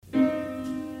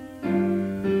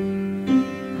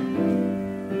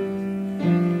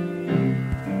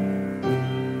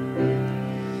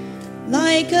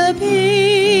like a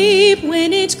babe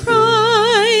when it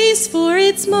cries for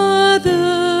its mother.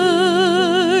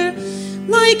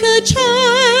 Like a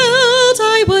child,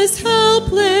 I was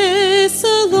helpless,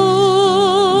 alone.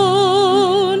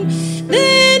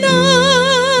 Then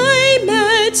I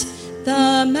met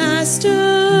the Master.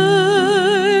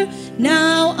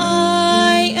 Now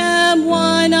I am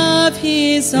one of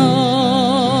his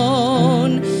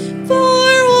own.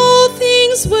 For all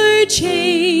things were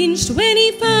changed when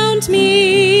he found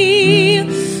me.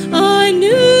 A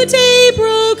new day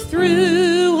broke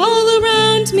through all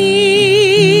around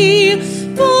me.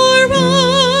 For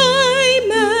I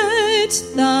met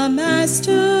the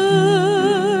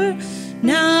Master.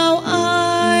 Now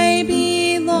I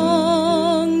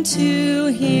belong to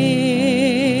him.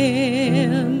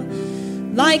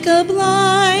 Like a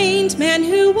blind man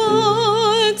who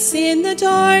walks in the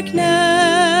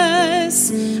darkness,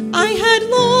 I had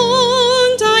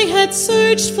longed, I had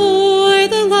searched for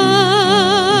the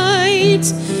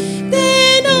light.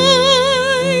 Then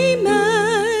I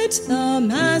met the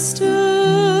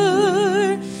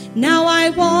Master. Now I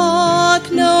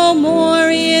walk no more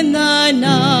in the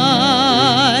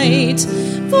night.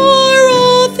 For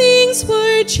all things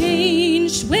were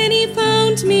changed when he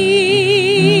found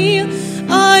me.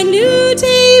 A new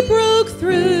day broke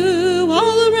through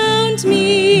all around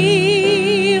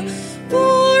me.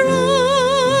 For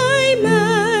I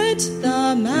met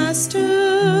the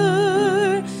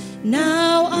Master.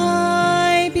 Now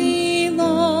I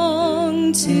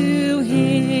belong to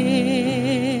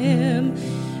him.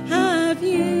 Have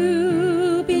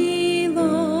you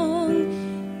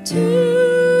belonged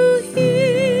to him?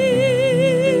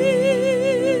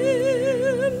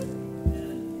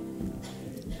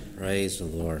 Praise the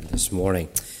Lord this morning.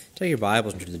 Take your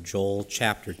Bibles to the Joel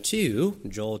chapter 2.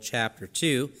 Joel chapter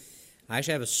 2. I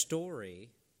actually have a story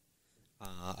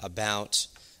about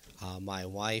my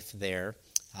wife there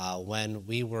when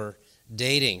we were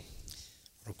dating,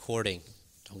 recording.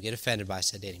 Don't get offended by I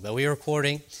said dating, but we were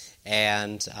recording,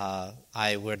 and we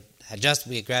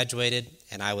had graduated,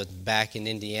 and I was back in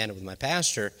Indiana with my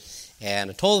pastor, and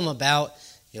I told him about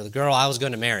the girl I was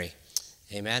going to marry.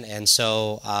 Amen. And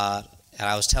so and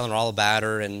I was telling her all about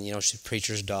her, and she's a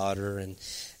preacher's daughter,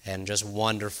 and just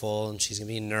wonderful, and she's going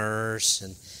to be a nurse,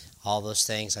 and all those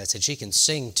things. I said, she can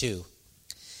sing too.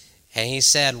 And he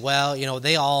said, well,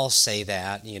 they all say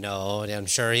that, and I'm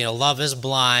sure, love is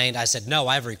blind. I said, no,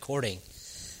 I have a recording.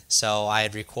 So I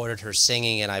had recorded her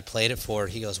singing, and I played it for her.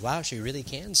 He goes, wow, she really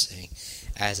can sing.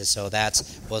 I said, so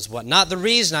was not the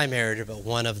reason I married her, but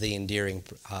one of the endearing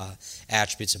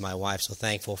attributes of my wife. So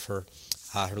thankful for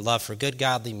her love for good,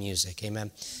 godly music,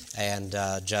 amen, and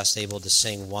just able to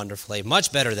sing wonderfully,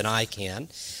 much better than I can.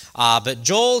 But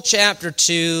Joel chapter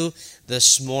 2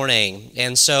 this morning,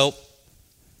 and so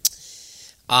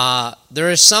there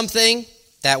is something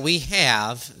that we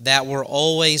have that we're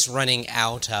always running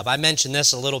out of. I mentioned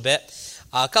this a little bit.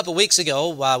 A couple weeks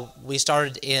ago, we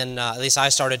started at least I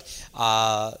started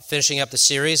finishing up the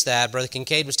series that Brother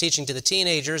Kincaid was teaching to the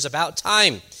teenagers about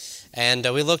time. And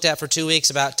we looked at for 2 weeks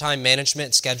about time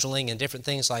management, scheduling, and different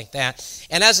things like that.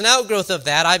 And as an outgrowth of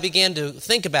that, I began to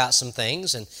think about some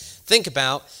things and think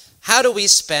about how do we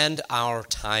spend our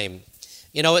time.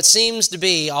 It seems to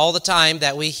be all the time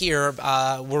that we hear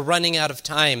we're running out of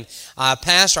time.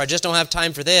 Pastor, I just don't have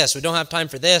time for this. We don't have time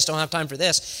for this, don't have time for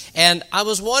this. And I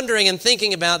was wondering and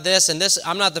thinking about this, and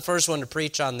I'm not the first one to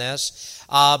preach on this,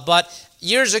 but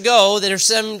years ago, there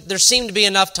seemed to be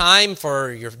enough time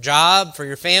for your job, for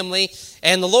your family,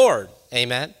 and the Lord.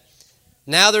 Amen.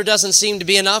 Now there doesn't seem to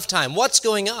be enough time. What's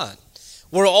going on?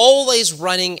 We're always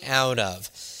running out of.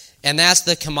 And that's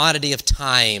the commodity of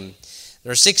time.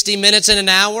 There are 60 minutes in an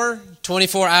hour,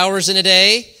 24 hours in a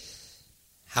day.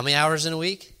 How many hours in a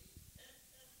week?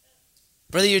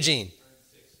 Brother Eugene?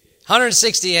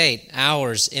 168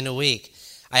 hours in a week.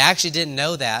 I actually didn't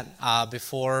know that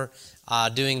before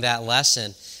doing that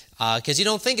lesson, because you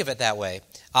don't think of it that way.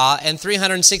 And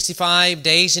 365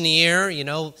 days in a year,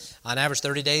 on average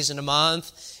 30 days in a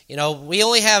month, we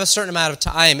only have a certain amount of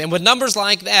time. And with numbers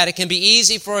like that, it can be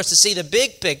easy for us to see the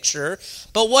big picture.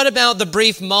 But what about the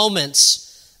brief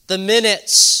moments, the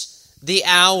minutes, the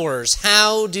hours?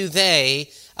 How do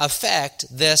they affect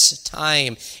this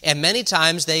time? And many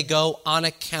times they go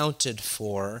unaccounted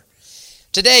for.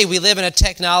 Today, we live in a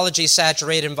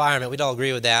technology-saturated environment. We'd all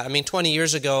agree with that. 20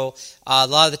 years ago, a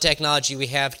lot of the technology we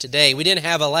have today, we didn't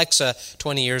have Alexa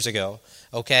 20 years ago.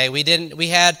 Okay, we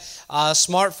had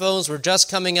smartphones were just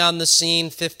coming on the scene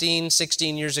 15,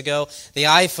 16 years ago. The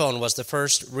iPhone was the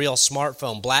first real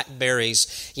smartphone.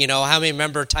 Blackberries, how many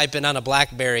remember typing on a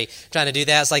Blackberry, trying to do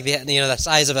that? It's like the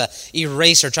size of a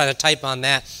eraser trying to type on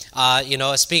that.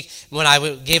 When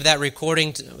I gave that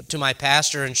recording to my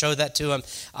pastor and showed that to him,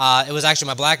 it was actually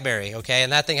my Blackberry, okay?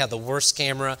 And that thing had the worst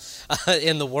camera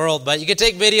in the world, but you could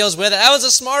take videos with it. That was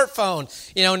a smartphone.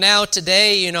 Now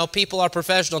today, people are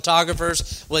professional photographers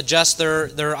with just their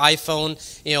iPhone,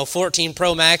 14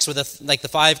 Pro Max with the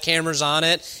 5 cameras on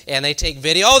it, and they take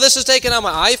video. Oh, this is taken on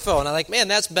my iPhone. I'm like, man,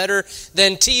 that's better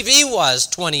than TV was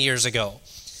 20 years ago,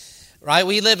 right?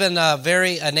 We live in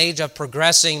an age of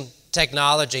progressing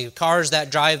technology, cars that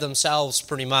drive themselves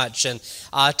pretty much, and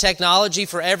technology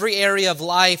for every area of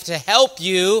life to help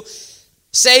you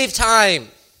save time.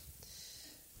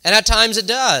 And at times it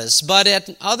does, but at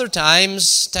other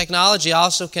times, technology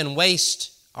also can waste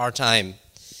our time.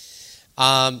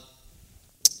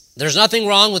 There's nothing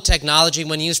wrong with technology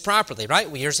when used properly, right?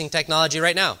 We're using technology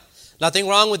right now. Nothing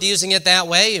wrong with using it that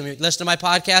way. You listen to my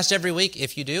podcast every week,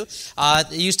 if you do.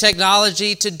 Use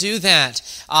technology to do that.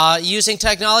 Using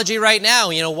technology right now,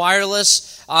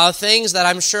 wireless things that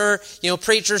I'm sure,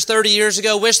 preachers 30 years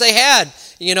ago wish they had,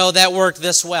 that work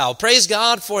this well. Praise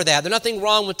God for that. There's nothing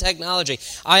wrong with technology.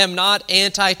 I am not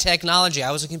anti-technology.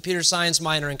 I was a computer science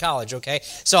minor in college, okay?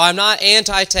 So I'm not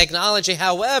anti-technology.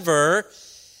 However,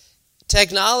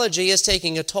 technology is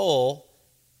taking a toll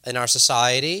in our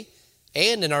society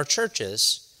and in our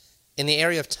churches in the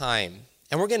area of time.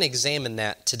 And we're going to examine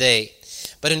that today.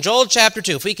 But in Joel chapter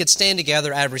 2, if we could stand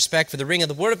together out of respect for the reading of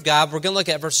the Word of God, we're going to look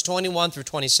at verses 21 through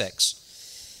 26.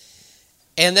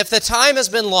 And if the time has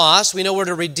been lost, we know we're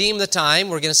to redeem the time.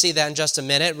 We're going to see that in just a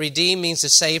minute. Redeem means to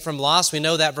save from loss. We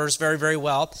know that verse very, very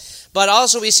well. But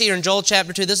also we see here in Joel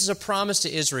chapter 2, this is a promise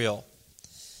to Israel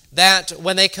that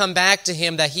when they come back to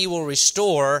Him, that He will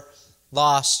restore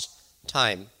lost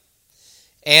time.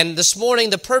 And this morning,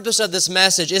 the purpose of this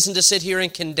message isn't to sit here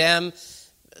and condemn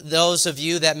those of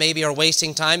you that maybe are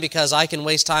wasting time, because I can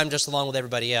waste time just along with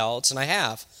everybody else, and I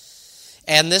have.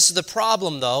 And this is the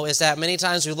problem, though, is that many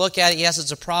times we look at it, yes,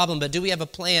 it's a problem, but do we have a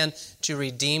plan to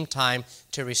redeem time,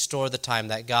 to restore the time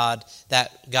that God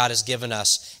has given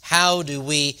us? How do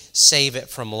we save it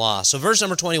from loss? So verse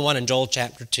number 21 in Joel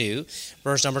chapter 2,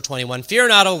 verse number 21, "Fear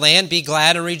not, O land, be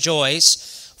glad and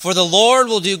rejoice, for the Lord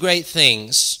will do great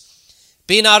things.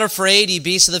 Be not afraid, ye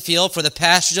beasts of the field, for the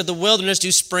pastures of the wilderness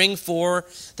do spring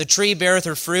forth. The tree beareth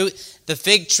her fruit, the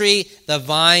fig tree, the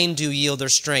vine do yield their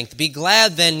strength. Be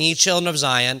glad then, ye children of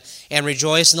Zion, and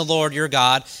rejoice in the Lord your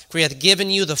God, for He hath given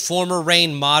you the former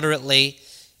rain moderately,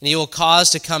 and He will cause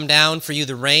to come down for you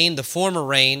the rain, the former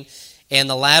rain, and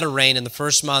the latter rain in the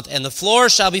first month. And the floor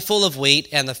shall be full of wheat,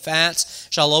 and the fats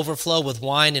shall overflow with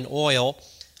wine and oil.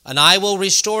 And I will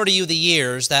restore to you the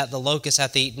years that the locust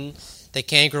hath eaten, the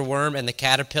cankerworm and the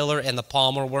caterpillar and the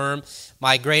palmer worm,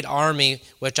 my great army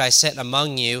which I sent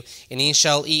among you, and ye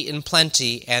shall eat in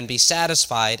plenty and be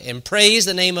satisfied, and praise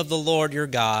the name of the Lord your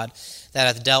God, that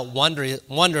hath dealt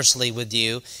wondrously with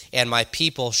you, and my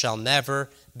people shall never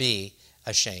be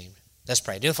ashamed." Let's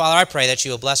pray. Dear Father, I pray that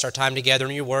you will bless our time together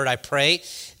in your word. I pray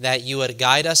that you would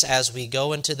guide us as we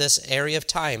go into this area of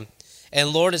time.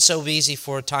 And Lord, it's so easy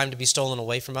for time to be stolen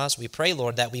away from us. We pray,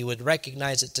 Lord, that we would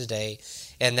recognize it today,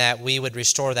 and that we would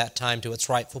restore that time to its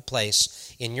rightful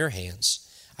place in your hands.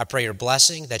 I pray your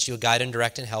blessing, that you would guide and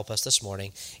direct and help us this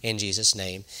morning. In Jesus'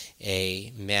 name,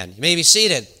 amen. You may be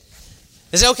seated.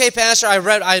 Is it okay, Pastor?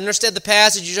 I understood the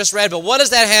passage you just read, but what does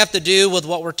that have to do with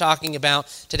what we're talking about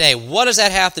today? What does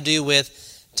that have to do with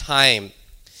time?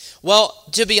 Well,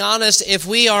 to be honest, if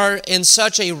we are in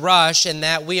such a rush and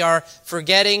that we are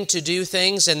forgetting to do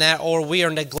things or we are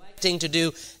neglecting to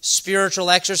do spiritual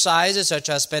exercises such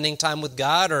as spending time with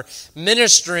God or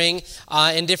ministering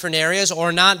in different areas,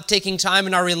 or not taking time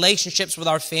in our relationships with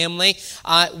our family,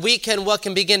 what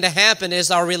can begin to happen is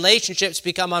our relationships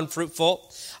become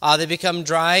unfruitful. They become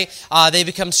dry. They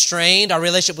become strained. Our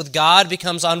relationship with God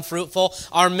becomes unfruitful.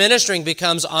 Our ministering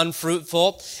becomes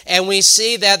unfruitful. And we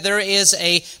see that there is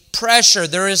a pressure.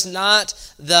 There is not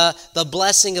the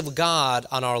blessing of God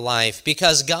on our life,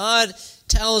 because God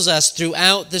tells us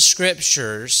throughout the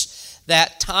Scriptures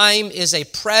that time is a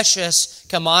precious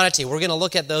commodity. We're going to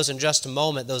look at those in just a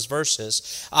moment, those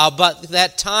verses. But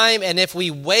that time, and if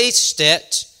we waste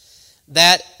it,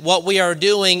 that what we are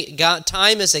doing,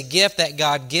 time is a gift that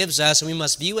God gives us, and we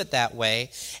must view it that way.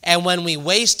 And when we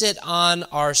waste it on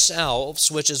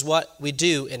ourselves, which is what we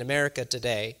do in America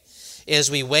today, is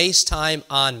we waste time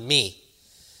on me,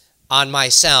 on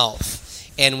myself,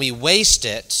 and we waste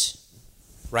it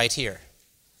right here,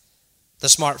 the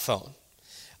smartphone.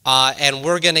 And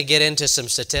we're going to get into some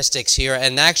statistics here.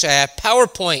 And actually, I have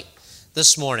PowerPoint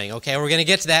this morning. Okay, we're going to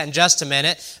get to that in just a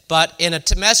minute. But in a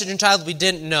message entitled We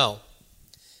Didn't Know,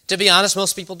 to be honest,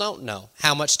 most people don't know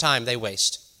how much time they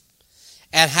waste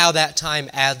and how that time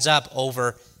adds up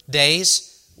over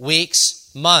days,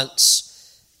 weeks,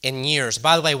 months, and years.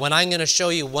 By the way, when I'm going to show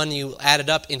you when you add it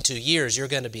up into years, you're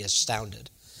going to be astounded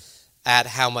at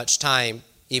how much time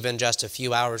even just a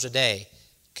few hours a day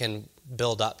can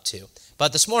build up to.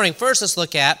 But this morning, first let's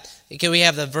look at, can we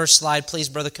have the verse slide, please,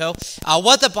 Brother Coe?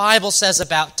 What the Bible says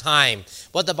about time.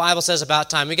 What the Bible says about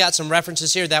time. We got some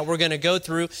references here that we're going to go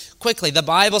through quickly. The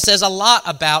Bible says a lot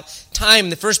about time.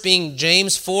 The first being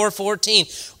James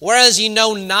 4:14. Whereas ye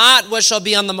know not what shall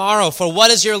be on the morrow, for what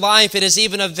is your life? It is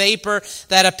even a vapor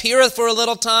that appeareth for a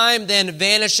little time, then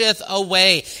vanisheth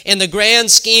away. In the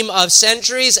grand scheme of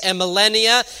centuries and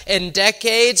millennia and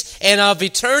decades and of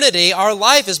eternity, our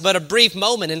life is but a brief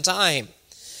moment in time.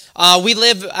 We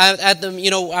live at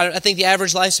the, I think the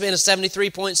average lifespan is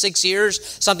 73.6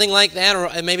 years, something like that,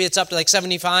 or maybe it's up to like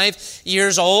 75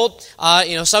 years old.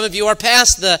 Some of you are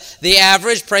past the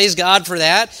average, praise God for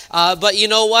that. But you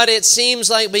know what, it seems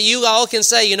like, but you all can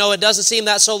say, it doesn't seem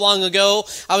that so long ago.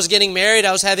 I was getting married,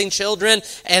 I was having children,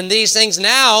 and these things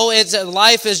now,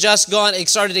 life has just it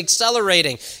started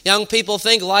accelerating. Young people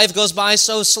think life goes by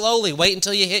so slowly. Wait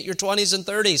until you hit your 20s and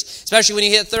 30s, especially when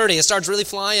you hit 30, it starts really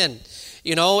flying.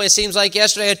 It seems like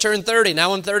yesterday I turned 30.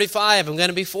 Now I'm 35. I'm going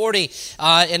to be 40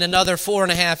 in another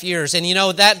 4.5 years. And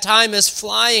that time is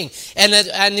flying.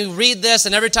 And you read this,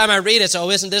 and every time I read it,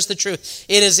 isn't this the truth?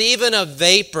 It is even a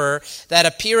vapor that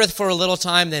appeareth for a little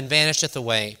time, then vanisheth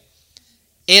away.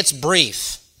 It's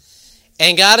brief.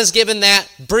 And God has given that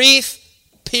brief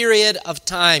period of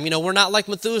time. We're not like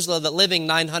Methuselah that living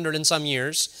 900 and some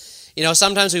years.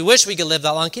 Sometimes we wish we could live that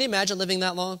long. Can you imagine living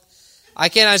that long? I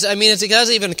can't. It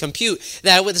doesn't even compute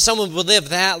that someone would live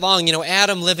that long.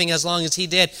 Adam living as long as he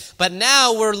did. But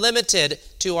now we're limited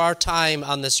to our time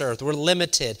on this earth. We're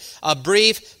limited. A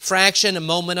brief fraction, a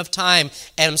moment of time.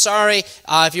 And I'm sorry,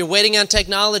 if you're waiting on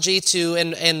technology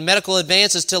and medical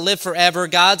advances to live forever,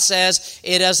 God says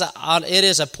it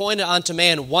is appointed unto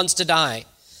man once to die.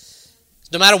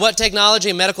 No matter what technology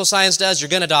and medical science does, you're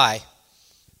going to die.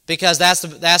 Because that's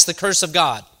the curse of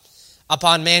God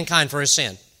upon mankind for his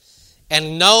sin.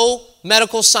 And no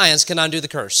medical science can undo the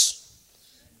curse.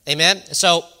 Amen?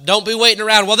 So don't be waiting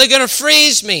around. Well, they're going to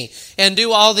freeze me and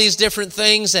do all these different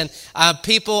things. And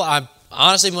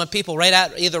honestly, when people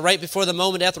either right before the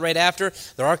moment, death, or right after,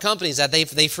 there are companies that they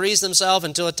freeze themselves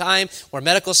until a time where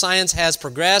medical science has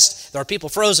progressed. There are people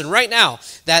frozen right now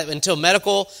that until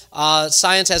medical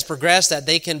science has progressed, that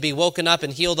they can be woken up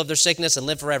and healed of their sickness and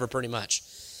live forever pretty much.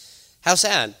 How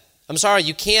sad. I'm sorry,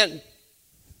 you can't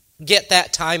get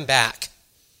that time back.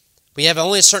 We have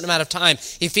only a certain amount of time.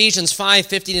 Ephesians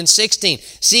 5:15 and 16.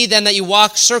 See then that you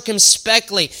walk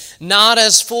circumspectly, not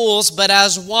as fools, but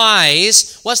as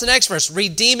wise. What's the next verse?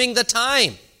 Redeeming the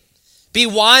time. Be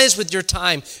wise with your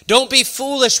time. Don't be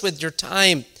foolish with your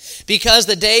time, because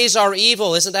the days are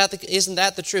evil. Isn't that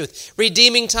the truth?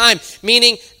 Redeeming time,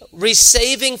 meaning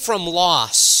saving from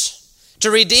loss. To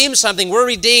redeem something, we're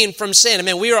redeemed from sin.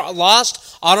 We are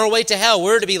lost on our way to hell.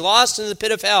 We're to be lost in the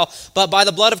pit of hell. But by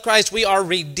the blood of Christ, we are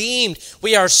redeemed.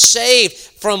 We are saved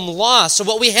from loss. So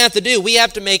what we have to do, we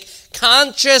have to make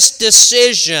conscious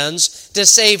decisions to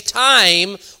save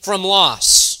time from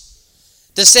loss.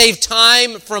 To save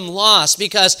time from loss.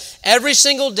 Because every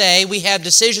single day we have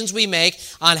decisions we make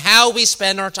on how we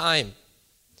spend our time.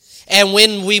 And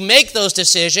when we make those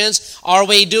decisions, are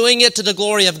we doing it to the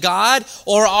glory of God,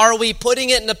 or are we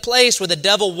putting it in a place where the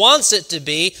devil wants it to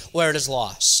be, where it is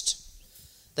lost?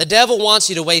 The devil wants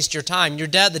you to waste your time.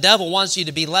 The devil wants you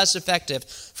to be less effective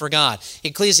for God.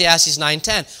 Ecclesiastes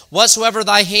 9:10. Whatsoever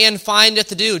thy hand findeth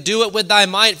to do, do it with thy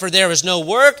might, for there is no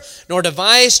work, nor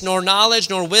device, nor knowledge,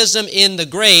 nor wisdom in the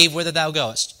grave whither thou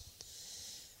goest.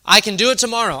 I can do it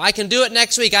tomorrow. I can do it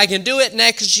next week. I can do it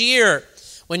next year.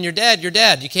 When you're dead, you're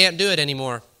dead. You can't do it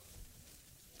anymore.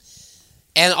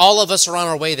 And all of us are on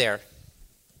our way there,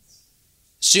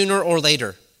 sooner or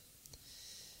later.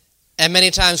 And many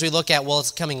times we look at,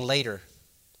 it's coming later.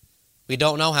 We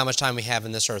don't know how much time we have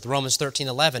in this earth. Romans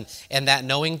 13:11, and that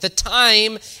knowing the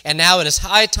time, and now it is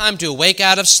high time to awake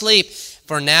out of sleep,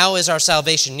 for now is our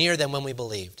salvation nearer than when we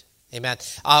believed. Amen.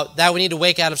 That we need to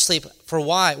wake out of sleep. For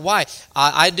why? Why?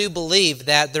 I do believe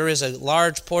that there is a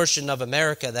large portion of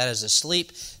America that is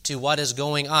asleep to what is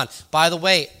going on. By the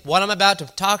way, what I'm about to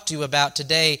talk to you about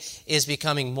today is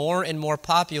becoming more and more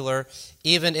popular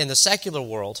even in the secular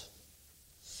world.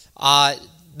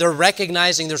 They're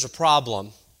recognizing there's a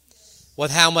problem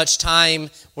with how much time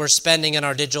we're spending in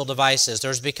our digital devices.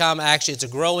 There's become, actually, it's a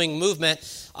growing movement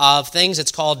of things.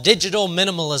 It's called digital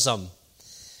minimalism.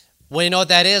 Well, you know what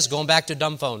that is? Going back to a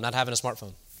dumb phone, not having a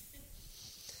smartphone.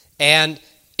 And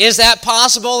is that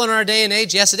possible in our day and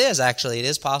age? Yes, it is, actually. It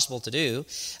is possible to do.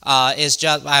 I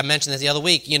mentioned this the other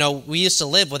week. You know, we used to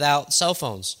live without cell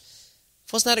phones.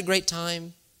 Wasn't that a great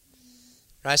time?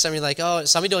 Right? Some of you are like, oh,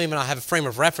 some of you don't even have a frame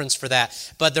of reference for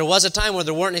that. But there was a time where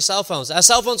there weren't any cell phones.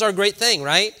 Cell phones are a great thing,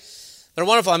 right? They're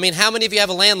wonderful. I mean, how many of you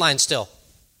have a landline still?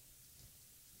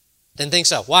 Didn't think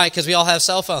so. Why? Because we all have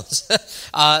cell phones.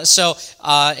 And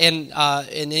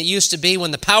it used to be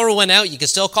when the power went out, you could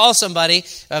still call somebody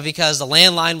because the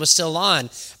landline was still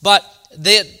on. But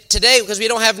today, because we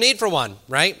don't have need for one,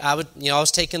 right? I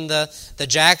was taking the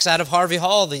jacks out of Harvey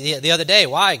Hall the other day.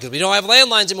 Why? Because we don't have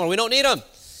landlines anymore. We don't need them.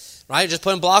 Right? Just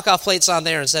putting block-off plates on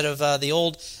there instead of the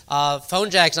old phone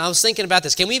jacks. And I was thinking about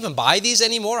this. Can we even buy these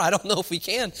anymore? I don't know if we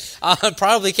can.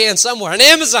 Probably can somewhere. On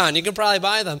Amazon, you can probably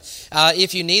buy them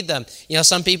if you need them. You know,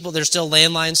 some people, there's still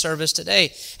landline service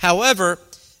today. However,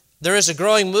 there is a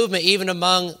growing movement even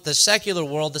among the secular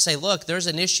world to say, look, there's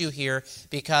an issue here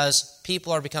because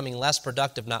people are becoming less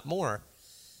productive, not more,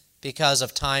 because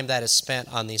of time that is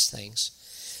spent on these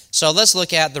things. So let's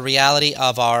look at the reality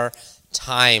of our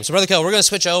time. So, Brother Cole, we're going to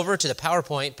switch over to the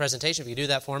PowerPoint presentation. If you do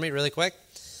that for me really quick,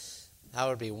 that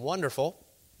would be wonderful.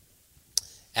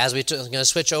 As we're going to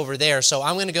switch over there. So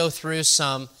I'm going to go through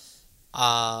some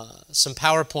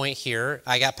PowerPoint here.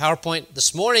 I got PowerPoint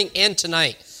this morning and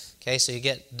tonight. Okay, so you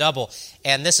get double.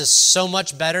 And this is so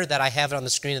much better that I have it on the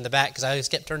screen in the back because I always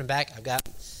kept turning back.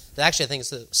 Actually, I think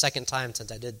it's the second time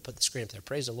since I did put the screen up there.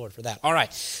 Praise the Lord for that. All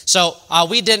right. So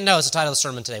we didn't know is the title of the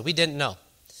sermon today. We didn't know.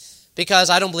 Because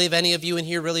I don't believe any of you in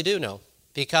here really do know.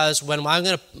 Because when I'm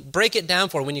going to break it down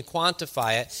when you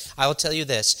quantify it, I will tell you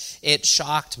this. It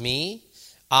shocked me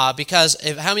because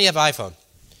how many have an iPhone?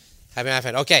 Have an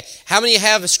iPhone? Okay. How many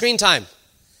have a screen time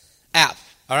app?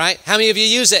 All right. How many of you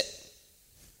use it?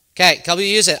 Okay. A couple of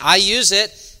you use it. I use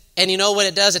it, and you know what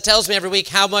it does? It tells me every week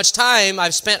how much time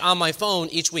I've spent on my phone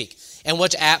each week and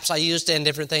which apps I used and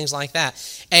different things like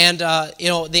that. And,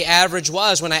 the average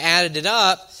was when I added it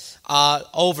up,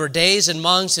 over days and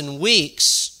months and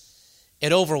weeks,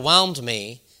 it overwhelmed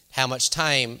me how much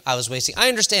time I was wasting. I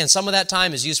understand some of that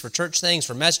time is used for church things,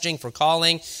 for messaging, for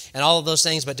calling, and all of those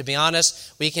things. But to be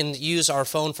honest, we can use our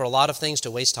phone for a lot of things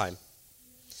to waste time.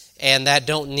 And that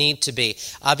don't need to be.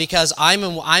 Because I'm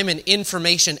an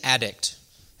information addict.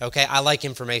 Okay, I like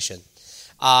information.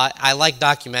 I like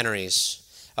documentaries.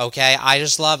 Okay, I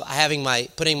just love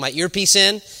putting my earpiece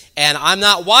in, and I'm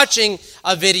not watching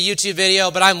a YouTube video,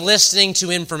 but I'm listening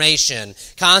to information,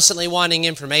 constantly wanting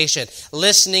information,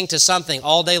 listening to something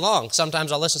all day long.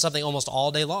 Sometimes I'll listen to something almost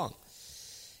all day long.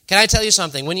 Can I tell you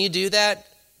something? When you do that,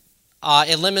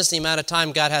 it limits the amount of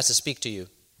time God has to speak to you.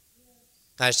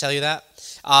 Can I just tell you that?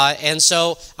 And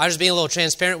so I'm just being a little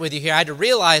transparent with you here. I had to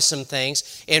realize some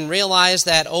things and realize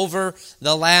that over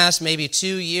the last maybe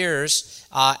 2 years,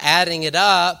 adding it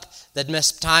up, the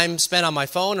time spent on my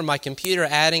phone or my computer,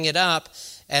 adding it up,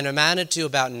 and amounted to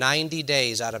about 90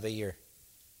 days out of a year.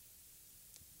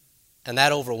 And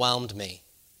that overwhelmed me.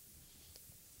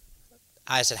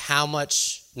 I said, how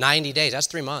much? 90 days, that's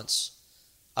 3 months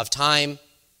of time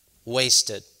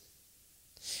wasted.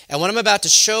 And what I'm about to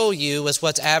show you is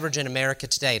what's average in America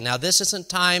today. Now, this isn't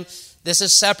time, this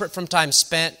is separate from time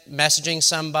spent messaging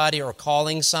somebody or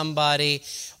calling somebody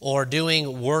or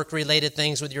doing work-related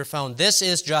things with your phone. This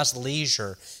is just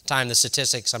leisure time, the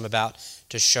statistics I'm about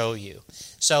to show you.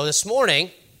 So this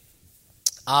morning,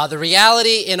 the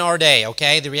reality in our day,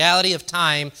 okay? The reality of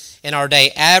time in our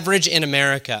day, average in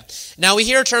America. Now, we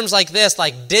hear terms like this,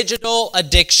 like digital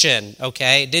addiction,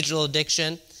 okay? Digital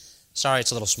addiction. Sorry,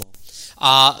 it's a little small.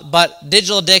 But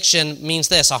digital addiction means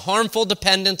this, a harmful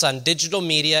dependence on digital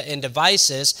media and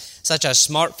devices such as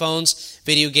smartphones,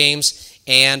 video games,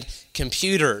 and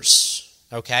computers.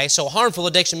 Okay, so harmful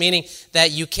addiction meaning that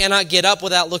you cannot get up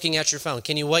without looking at your phone.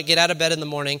 Can you get out of bed in the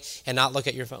morning and not look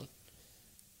at your phone?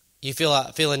 You feel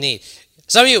a need.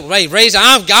 Some of you, raise,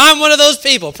 I'm one of those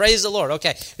people. Praise the Lord.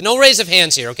 Okay, no raise of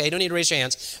hands here. Okay, you don't need to raise your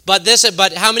hands. But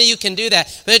how many of you can do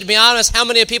that? But to be honest, how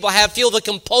many people feel the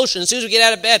compulsion as soon as we get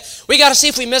out of bed? We got to see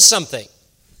if we missed something.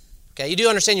 Okay, you do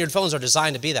understand your phones are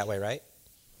designed to be that way, right?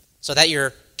 So that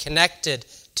you're connected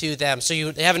to them. So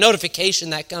you have a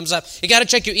notification that comes up. You got to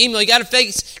check your email. You got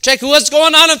to check what's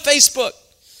going on Facebook,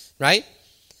 right?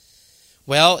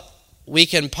 Well, we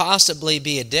can possibly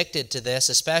be addicted to this,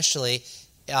 especially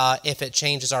if it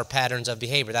changes our patterns of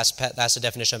behavior. That's the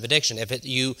definition of addiction. If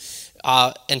you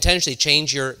intentionally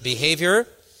change your behavior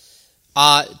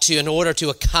in order to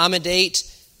accommodate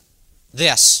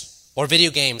this, or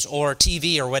video games, or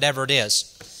TV, or whatever it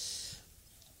is.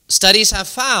 Studies have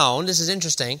found, this is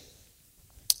interesting,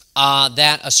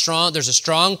 that there's a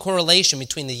strong correlation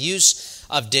between the use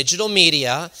of digital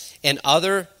media and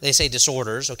other, they say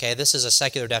disorders, okay, this is a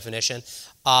secular definition,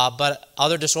 but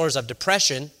other disorders of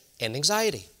depression and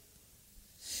anxiety.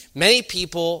 Many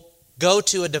people go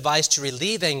to a device to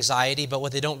relieve anxiety, but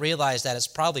what they don't realize that it's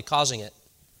probably causing it.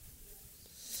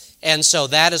 And so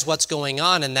that is what's going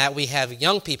on, and that we have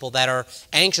young people that are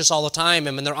anxious all the time,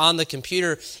 and when they're on the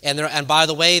computer, and by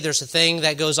the way, there's a thing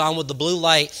that goes on with the blue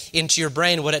light into your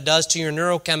brain, what it does to your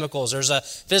neurochemicals. There's a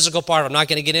physical part. I'm not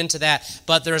going to get into that,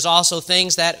 but there's also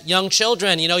things that young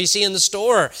children, you see in the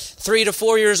store, 3 to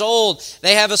 4 years old,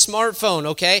 they have a smartphone,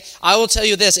 okay? I will tell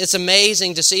you this, it's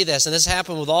amazing to see this, and this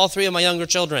happened with all 3 of my younger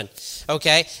children,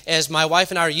 okay? As my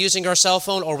wife and I are using our cell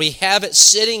phone, or we have it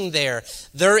sitting there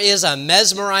is a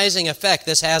mesmerizing effect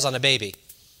this has on a baby.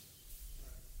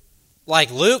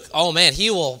 Like Luke, oh man,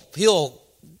 he'll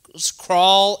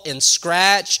crawl and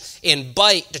scratch and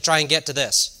bite to try and get to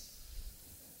this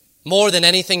more than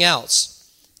anything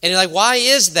else. And you're like, why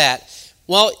is that?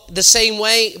 Well, the same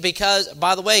way, because,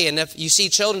 by the way, and if you see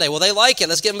children today, well, they like it.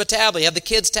 Let's give them a tablet. You have the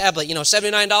kids' tablet,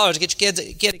 $79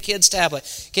 get a kid's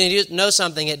tablet. Can you know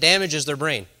something? It damages their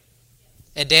brain.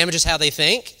 It damages how they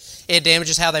think. It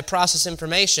damages how they process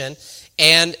information.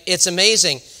 And it's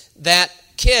amazing that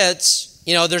kids,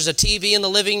 there's a TV in the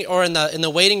living or in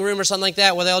the waiting room or something like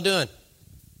that. What are they all doing?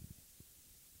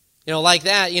 Like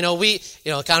that. We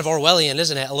kind of Orwellian,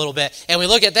 isn't it, a little bit? And we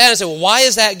look at that and say, well, why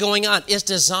is that going on? It's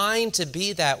designed to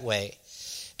be that way.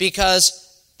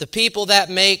 Because the people that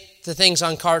make the things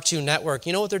on Cartoon Network,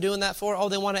 you know what they're doing that for? Oh,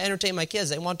 they want to entertain my kids.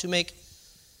 They want to make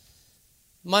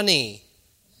money.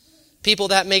 People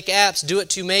that make apps do it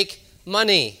to make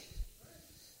money.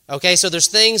 Okay, so there's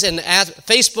things, and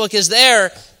Facebook is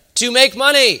there to make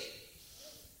money.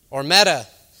 Or Meta.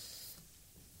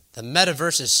 The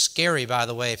metaverse is scary, by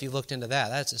the way, if you looked into that.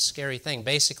 That's a scary thing.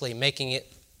 Basically making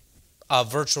it a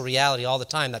virtual reality all the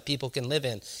time that people can live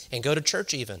in and go to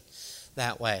church even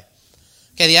that way.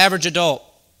 Okay, the average adult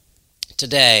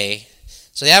today.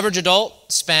 So the average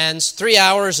adult spends 3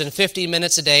 hours and 50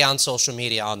 minutes a day on social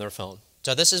media on their phone.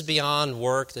 So this is beyond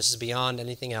work. This is beyond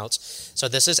anything else. So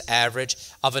this is average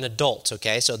of an adult,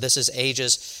 okay? So this is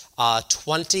ages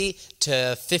 20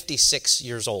 to 56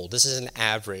 years old. This is an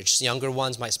average. Younger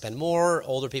ones might spend more.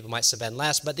 Older people might spend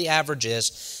less. But the average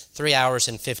is 3 hours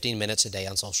and 15 minutes a day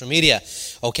on social media,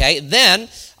 okay? Then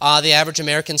the average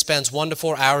American spends 1 to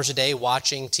 4 hours a day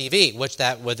watching TV,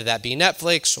 whether that be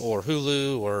Netflix or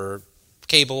Hulu or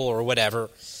cable or whatever,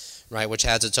 right, which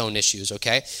has its own issues,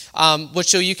 okay?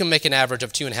 So you can make an average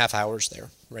of 2.5 hours there,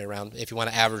 right around, if you want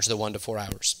to average the 1 to 4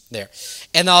 hours there.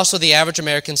 And also the average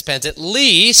American spends at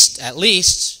least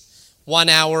 1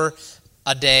 hour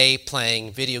a day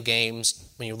playing video games.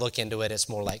 When you look into it, it's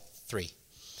more like 3.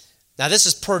 Now this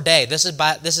is per day. This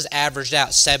is averaged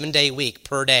out, 7-day week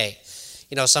per day.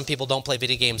 Some people don't play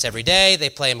video games every day. They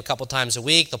play them a couple times a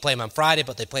week. They'll play them on Friday,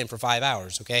 but they play them for 5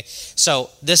 hours, okay? So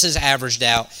this is averaged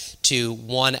out to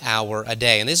 1 hour a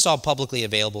day. And this is all publicly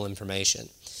available information.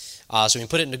 So when you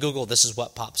put it into Google, this is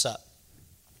what pops up.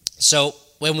 So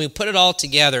when we put it all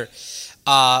together,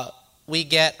 we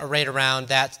get a rate around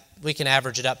that. We can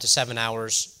average it up to 7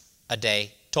 hours a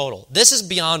day total. This is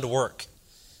beyond work,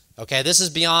 okay? This is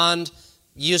beyond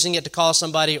using it to call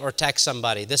somebody or text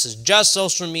somebody. This is just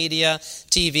social media,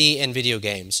 TV, and video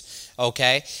games,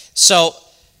 okay? So,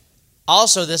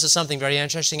 also, this is something very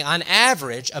interesting. On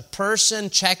average, a person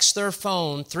checks their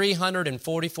phone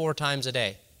 344 times a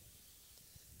day.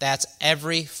 That's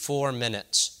every 4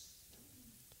 minutes.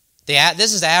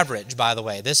 This is average, by the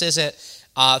way. This isn't...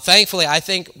 thankfully, I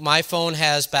think my phone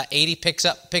has about 80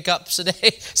 pickups a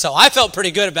day, so I felt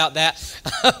pretty good about that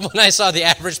when I saw the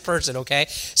average person, okay?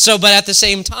 So, but at the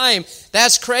same time,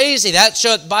 that's crazy.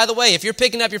 By the way, if you're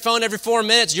picking up your phone every 4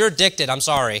 minutes, you're addicted. I'm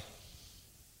sorry.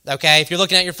 Okay, if you're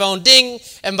looking at your phone, ding,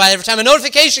 and by every time a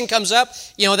notification comes up,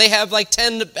 they have like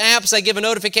 10 apps that give a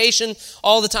notification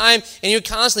all the time, and you're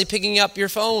constantly picking up your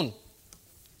phone.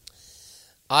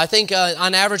 I think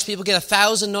on average, people get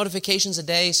 1,000 notifications a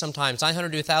day sometimes,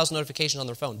 900 to 1,000 notifications on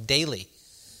their phone daily.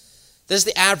 This is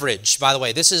the average, by the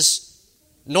way. This is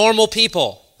normal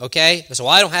people, okay? So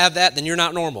I don't have that, then you're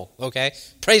not normal, okay?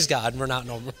 Praise God, we're not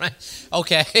normal, right?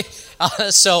 Okay,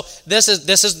 so this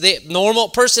is the normal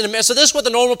person. So this is what the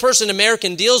normal person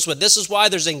American deals with. This is why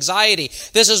there's anxiety.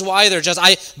 This is why there's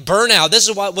burnout. This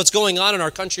is what's going on in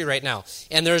our country right now.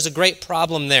 And there's a great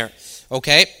problem there,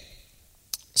 okay?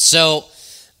 So...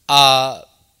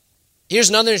 here's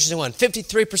another interesting one.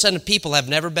 53% of people have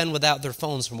never been without their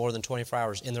phones for more than 24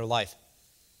 hours in their life.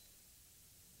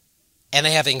 and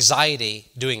they have anxiety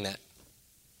doing that.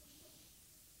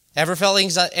 Ever felt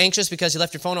anxious because you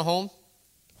left your phone at home?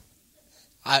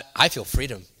 I feel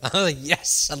freedom. I'm like,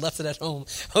 yes, I left it at home.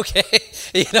 Okay,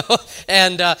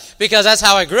 and because that's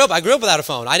how I grew up. I grew up without a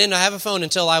phone. I didn't have a phone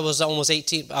until I was almost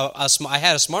 18. I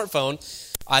had a smartphone.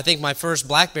 I think my first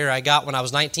BlackBerry I got when I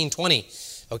was 19, 20.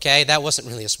 Okay, that wasn't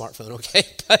really a smartphone. Okay,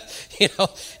 but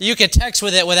you could text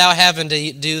with it without having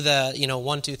to do the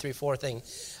 1, 2, 3, 4 thing.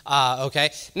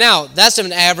 Okay, now that's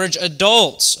an average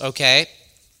adults. Okay,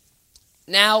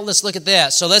 now let's look at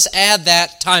this. So let's add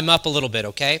that time up a little bit.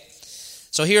 Okay.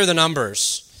 So here are the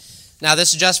numbers. Now,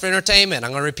 this is just for entertainment.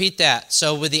 I'm going to repeat that.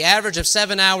 So with the average of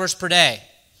 7 hours per day,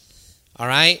 all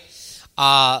right?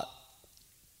 By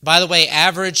the way,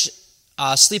 average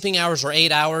sleeping hours are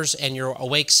 8 hours, and you're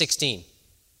awake 16.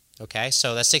 Okay,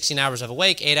 so that's 16 hours of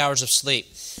awake, 8 hours of sleep.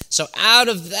 So out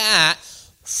of that,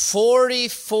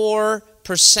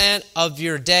 44% of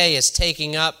your day is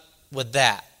taking up with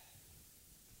that.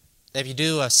 If you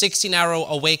do a 16-hour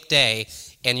awake day,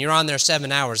 and you're on there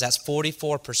 7 hours, that's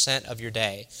 44% of your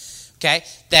day. Okay?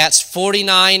 That's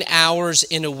 49 hours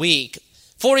in a week.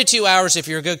 42 hours if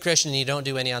you're a good Christian and you don't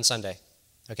do any on Sunday.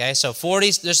 Okay? So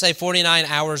let's say 49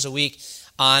 hours a week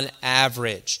on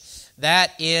average. That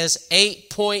is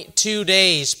 8.2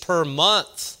 days per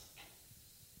month.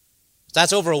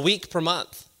 That's over a week per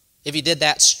month. If you did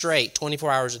that straight,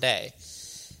 24 hours a day.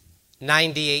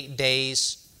 98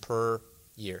 days per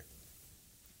year.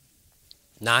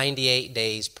 98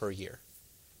 days per year.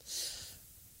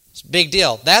 It's a big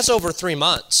deal. That's over 3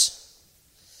 months.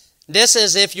 This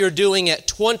is if you're doing it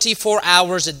 24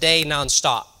 hours a day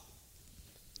nonstop.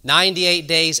 98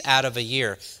 days out of a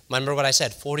year. Remember what I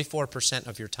said, 44%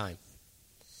 of your time.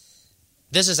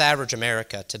 This is average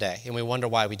America today, and we wonder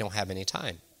why we don't have any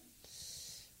time.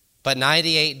 But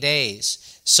 98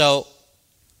 days. So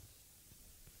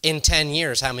in 10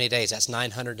 years, how many days? That's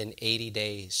 980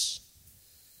 days.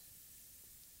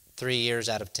 3 years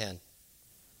out of 10.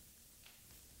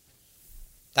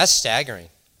 That's staggering.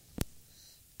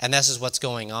 And this is what's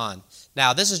going on.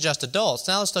 Now, this is just adults.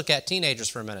 Now let's look at teenagers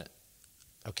for a minute.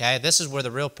 Okay, this is where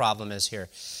the real problem is here.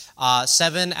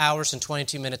 7 hours and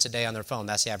 22 minutes a day on their phone.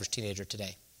 That's the average teenager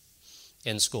today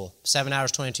in school. 7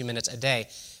 hours, 22 minutes a day.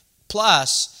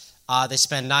 Plus, they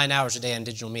spend 9 hours a day on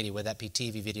digital media, whether that be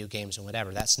TV, video games, and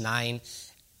whatever. That's 9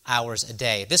 hours a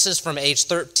day. This is from age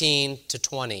 13 to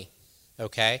 20.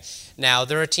 Okay? Now,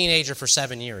 they're a teenager for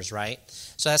 7 years, right?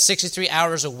 So that's 63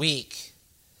 hours a week.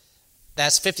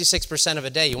 That's 56% of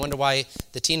a day. You wonder why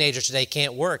the teenagers today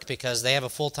can't work, because they have a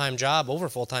full-time job, over a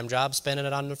full-time job, spending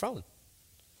it on their phone.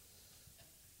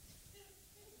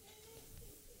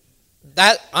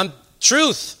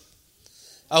 Truth.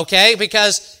 Okay?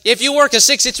 Because if you work a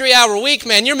 63-hour week,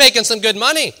 man, you're making some good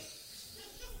money.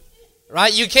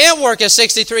 Right? You can't work a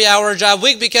 63-hour job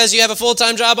week because you have a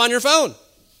full-time job on your phone.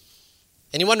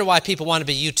 And you wonder why people want to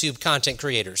be YouTube content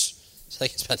creators. So they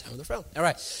can spend time on their phone. All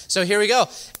right, so here we go.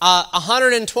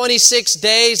 126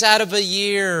 days out of a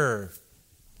year.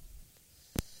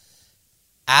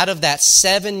 Out of that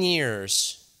 7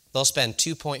 years, they'll spend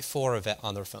 2.4 of it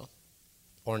on their phone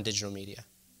or in digital media.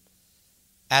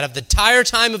 Out of the entire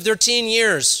time of their teen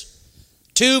years,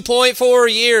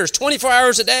 2.4 years, 24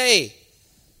 hours a day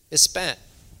is spent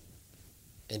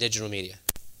in digital media.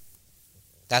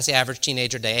 That's the average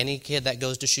teenager day. Any kid that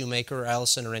goes to Shoemaker or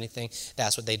Ellison or anything,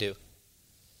 that's what they do.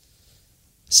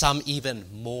 Some even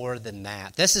more than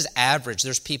that. This is average.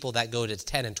 There's people that go to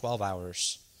 10 and 12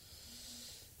 hours.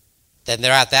 Then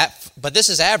they're at that, but this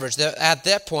is average. At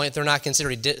that point, they're not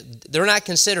considered,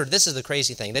 this is the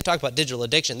crazy thing. They talk about digital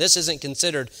addiction. This isn't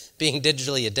considered being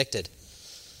digitally addicted.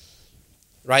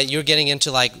 Right? You're getting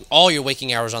into like all your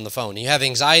waking hours on the phone. You have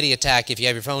anxiety attack if you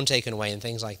have your phone taken away and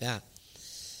things like that.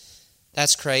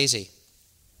 That's crazy.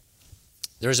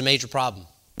 There's a major problem.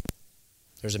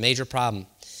 There's a major problem.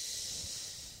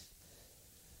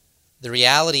 The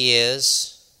reality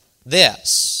is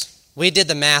this. We did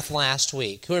the math last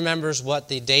week. Who remembers what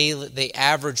the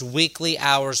average weekly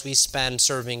hours we spend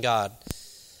serving God?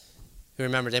 Who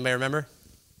remembers? Anybody remember?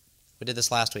 We did this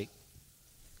last week.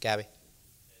 Gabby?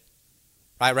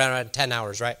 Right, around 10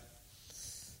 hours, right?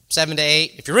 7 to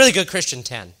 8. If you're a really good Christian,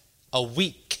 10. A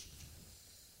week.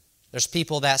 There's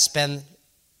people that spend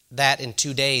that in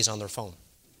 2 days on their phone.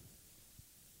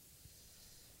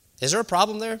 Is there a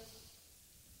problem there?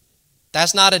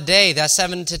 That's not a day. That's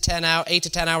 8 to 10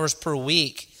 hours per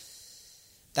week.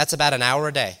 That's about an hour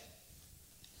a day.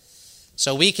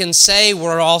 So we can say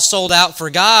we're all sold out for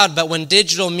God, but when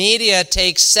digital media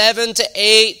takes 7 to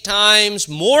 8 times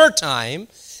more time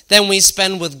than we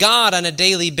spend with God on a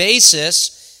daily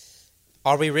basis,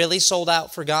 are we really sold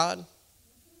out for God?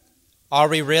 Are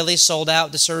we really sold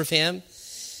out to serve Him?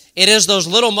 It is those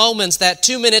little moments, that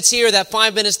 2 minutes here, that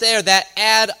 5 minutes there, that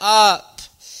add up.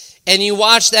 And you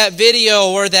watch that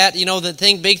video, or that,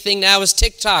 the big thing now is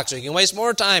TikTok, so you can waste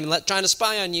more time trying to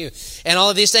spy on you and all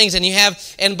of these things.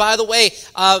 And by the way,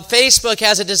 Facebook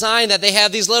has a design that they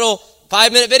have these little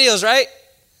 5-minute videos, right?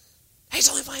 Hey, it's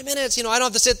only 5 minutes. I don't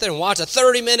have to sit there and watch a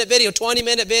 30-minute video,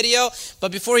 20-minute video.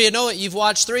 But before you know it, you've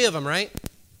watched 3 of them, right?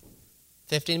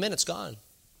 15 minutes gone.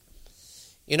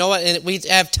 You know what? And we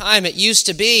have time. It used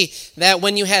to be that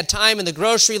when you had time in the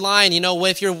grocery line,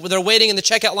 if they're waiting in the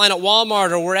checkout line at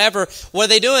Walmart or wherever, what are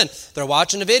they doing? They're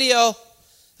watching a video,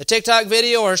 a TikTok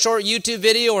video or a short YouTube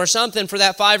video or something for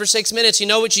that 5 or 6 minutes. You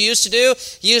know what you used to do?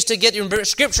 You used to get your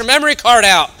scripture memory card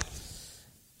out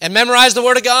and memorize the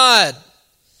Word of God.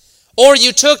 Or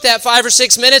you took that 5 or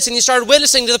 6 minutes and you started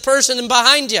witnessing to the person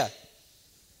behind you.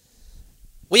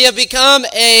 We have become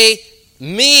a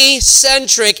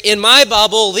me-centric, in my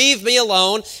bubble, leave me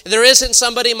alone. There isn't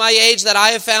somebody my age that I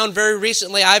have found very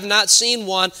recently. I have not seen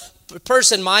one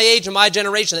person my age or my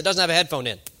generation that doesn't have a headphone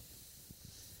in.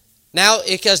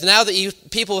 Because now that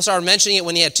people started mentioning it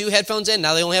when you had 2 headphones in,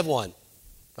 now they only have one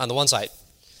on the one side.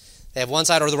 They have one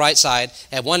side or the right side.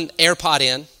 They have one AirPod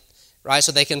in, right,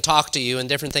 so they can talk to you and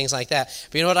different things like that.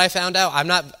 But you know what I found out? I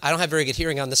don't have very good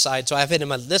hearing on this side, so I have it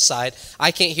on this side.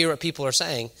 I can't hear what people are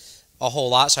saying a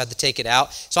whole lot, so I had to take it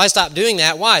out. So I stopped doing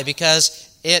that. Why? Because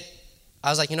I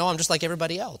was like, I'm just like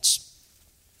everybody else.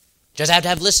 Just have to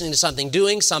have listening to something,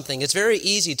 doing something. It's very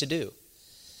easy to do.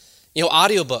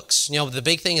 Audiobooks. The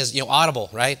big thing is, Audible,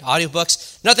 right?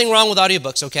 Audiobooks. Nothing wrong with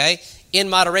audiobooks, okay?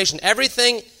 In moderation.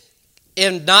 Everything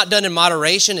not done in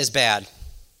moderation is bad.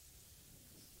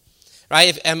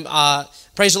 Right?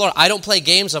 Praise the Lord, I don't play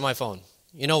games on my phone.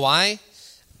 You know why?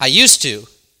 I used to.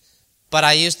 But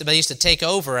I used to take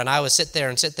over, and I would sit there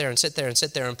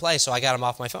and play, so I got them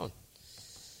off my phone.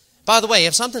 By the way,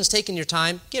 if something's taking your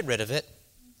time, get rid of it.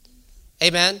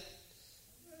 Amen?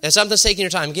 If something's taking your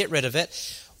time, get rid of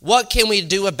it. What can we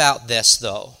do about this,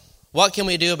 though? What can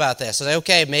we do about this? Say,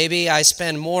 okay, maybe I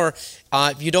spend more.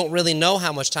 If you don't really know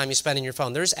how much time you spend in your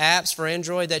phone, there's apps for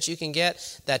Android that you can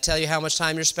get that tell you how much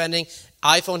time you're spending.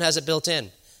 iPhone has it built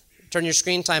in. Turn your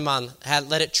screen time on.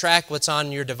 Let it track what's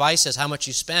on your devices, how much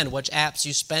you spend, which apps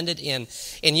you spend it in.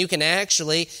 And you can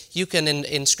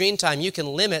in screen time, you can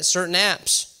limit certain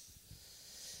apps.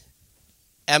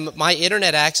 And my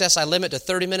internet access, I limit to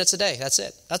 30 minutes a day. That's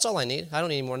it. That's all I need. I don't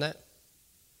need any more than that.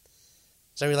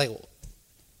 So you're like, well,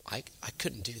 I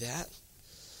couldn't do that.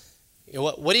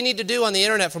 What do you need to do on the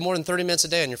internet for more than 30 minutes a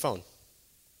day on your phone?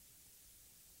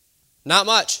 Not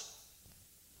much.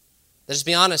 Let's just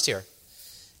be honest here.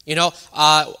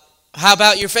 How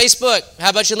about your Facebook?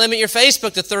 How about you limit your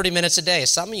Facebook to 30 minutes a day?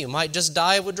 Some of you might just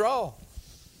die of withdrawal.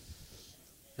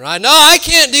 Right? No, I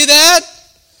can't do that.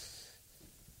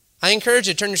 I encourage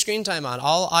you to turn your screen time on.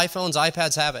 All iPhones,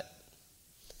 iPads have it.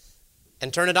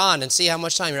 And turn it on and see how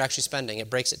much time you're actually spending. It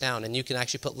breaks it down, and you can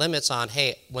actually put limits on,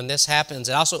 hey, when this happens.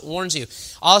 It also warns you.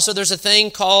 Also, there's a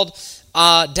thing called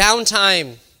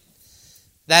downtime,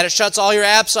 that it shuts all your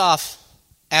apps off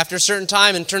after a certain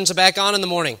time and turns it back on in the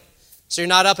morning. So you're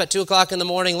not up at 2 o'clock in the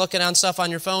morning looking on stuff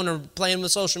on your phone or playing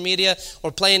with social media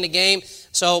or playing the game.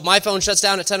 So my phone shuts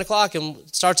down at 10 o'clock and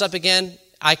starts up again.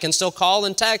 I can still call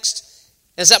and text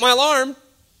and set my alarm.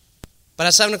 But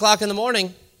at 7 o'clock in the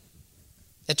morning,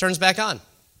 it turns back on.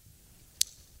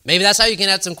 Maybe that's how you can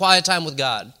have some quiet time with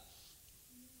God.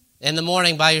 In the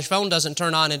morning, by your phone doesn't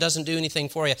turn on, it doesn't do anything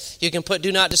for you. You can put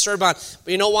do not disturb on.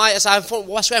 But you know why?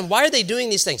 Why are they doing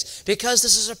these things? Because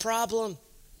this is a problem.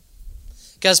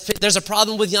 Because there's a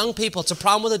problem with young people. It's a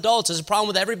problem with adults. It's a problem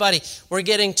with everybody. We're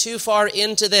getting too far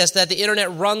into this, that the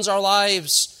internet runs our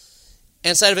lives.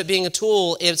 Instead of it being a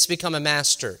tool, it's become a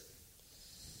master.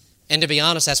 And to be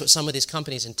honest, that's what some of these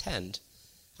companies intend.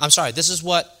 This is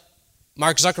what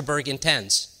Mark Zuckerberg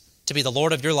intends, to be the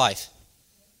Lord of your life.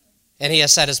 And he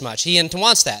has said as much. He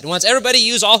wants that. He wants everybody to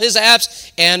use all his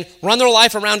apps and run their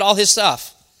life around all his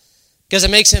stuff. Because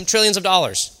it makes him trillions of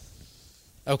dollars.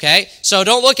 Okay? So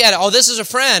don't look at it, this is a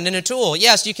friend and a tool.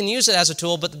 Yes, you can use it as a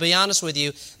tool, but to be honest with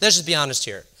you, let's just be honest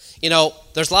here.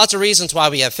 There's lots of reasons why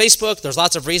we have Facebook. There's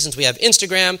lots of reasons we have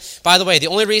Instagram. By the way, the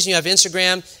only reason you have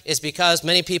Instagram is because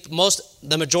many people,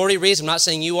 the majority reason, I'm not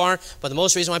saying you are, but the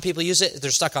most reason why people use it is they're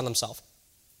stuck on themselves.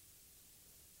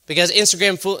 Because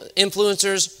Instagram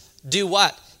influencers do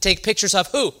what? Take pictures of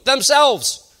who?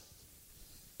 Themselves.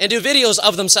 And do videos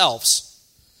of themselves.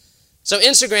 So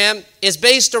Instagram is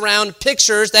based around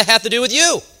pictures that have to do with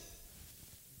you.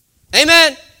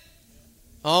 Amen.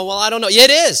 Oh, well, I don't know. Yeah, it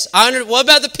is. What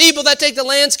about the people that take the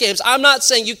landscapes? I'm not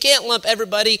saying you can't lump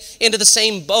everybody into the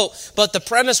same boat, but the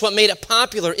premise, what made it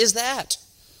popular, is that.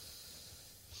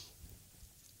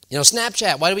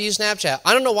 Snapchat. Why do we use Snapchat?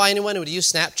 I don't know why anyone would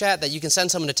use Snapchat that you can send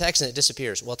someone a text and it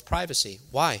disappears. Well, it's privacy.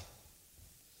 Why?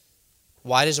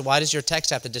 Why does your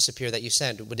text have to disappear that you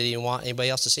send? Did you want anybody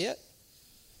else to see it?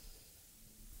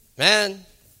 Man.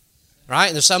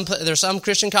 Right? There's some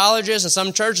Christian colleges and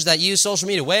some churches that use social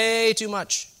media way too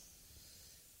much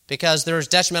because there's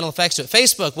detrimental effects to it.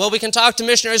 Facebook, well, we can talk to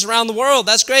missionaries around the world.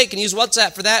 That's great. You can use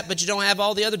WhatsApp for that, but you don't have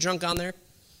all the other junk on there.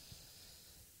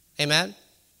 Amen?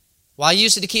 Well, I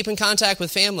use it to keep in contact with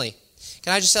family.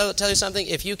 Can I just tell you something?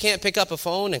 If you can't pick up a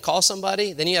phone and call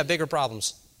somebody, then you have bigger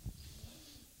problems.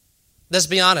 Let's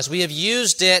be honest. We have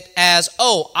used it as,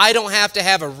 I don't have to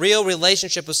have a real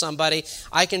relationship with somebody.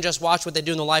 I can just watch what they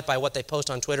do in their life by what they post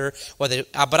on Twitter. But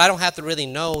I don't have to really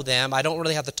know them. I don't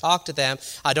really have to talk to them.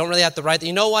 I don't really have to write.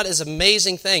 You know what is an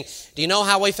amazing thing? Do you know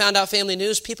how we found out family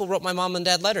news? People wrote my mom and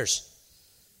dad letters.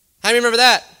 How many remember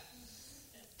that?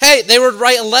 Hey, they would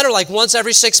write a letter like once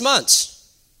every 6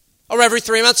 months. Or every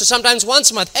 3 months, or sometimes once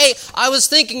a month. Hey, I was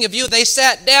thinking of you. They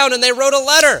sat down and they wrote a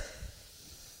letter.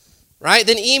 Right?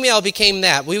 Then email became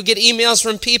that. We would get emails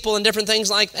from people and different things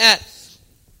like that.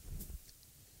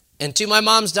 And to my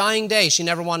mom's dying day, she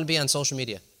never wanted to be on social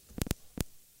media.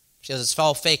 She says it's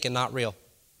all fake and not real.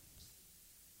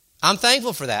 I'm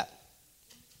thankful for that.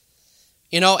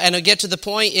 And to get to the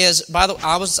point is,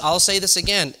 I'll say this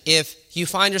again. If you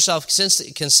find yourself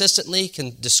consistently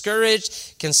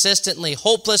discouraged, consistently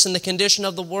hopeless in the condition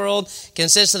of the world,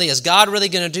 consistently, is God really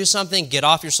going to do something? Get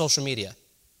off your social media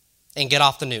and get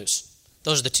off the news.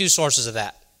 Those are the two sources of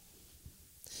that.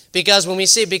 Because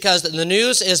the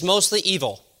news is mostly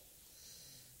evil.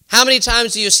 How many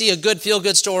times do you see a good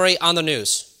feel-good story on the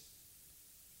news?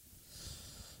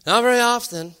 Not very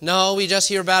often. No, we just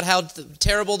hear about how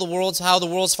terrible how the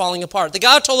world's falling apart. The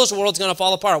God told us the world's going to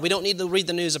fall apart. We don't need to read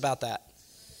the news about that.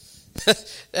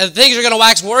 Things are going to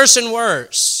wax worse and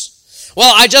worse.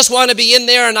 Well, I just want to be in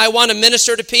there and I want to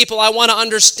minister to people. I want to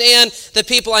understand the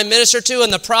people I minister to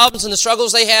and the problems and the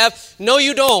struggles they have. No,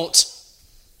 you don't.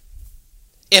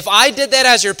 If I did that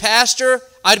as your pastor,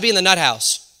 I'd be in the nut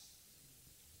house.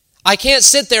 I can't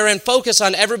sit there and focus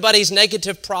on everybody's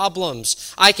negative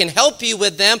problems. I can help you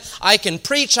with them. I can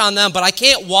preach on them, but I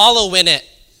can't wallow in it.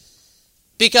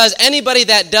 Because anybody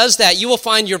that does that, you will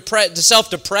find yourself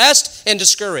depressed and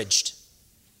discouraged.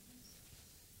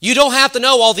 You don't have to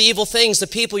know all the evil things the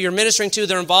people you're ministering to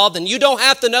they're involved in. You don't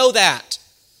have to know that.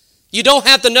 You don't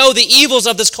have to know the evils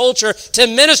of this culture to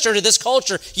minister to this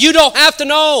culture. You don't have to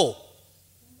know.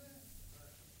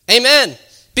 Amen.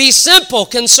 Be simple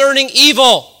concerning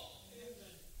evil.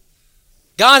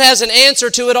 God has an answer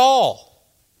to it all.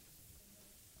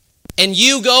 And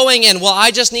you going in, I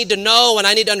just need to know and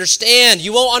I need to understand.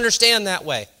 You won't understand that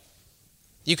way.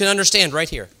 You can understand right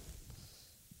here.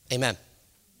 Amen.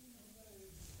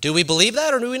 Do we believe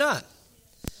that or do we not?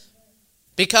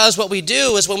 Because what we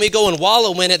do is when we go and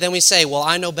wallow in it, then we say,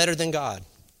 I know better than God.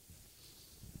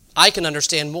 I can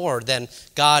understand more than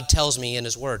God tells me in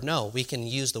His Word. No, we can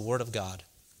use the Word of God.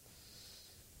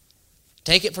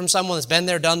 Take it from someone that's been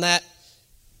there, done that,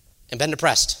 and been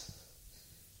depressed.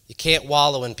 You can't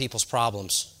wallow in people's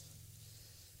problems.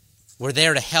 We're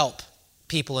there to help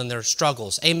people in their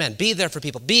struggles. Amen. Be there for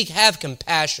people. Have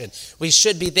compassion. We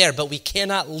should be there, but we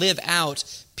cannot live out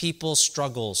people's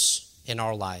struggles in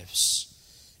our lives.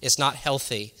 It's not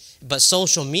healthy. But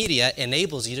social media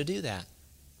enables you to do that.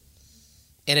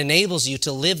 It enables you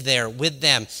to live there with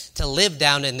them, to live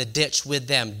down in the ditch with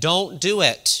them. Don't do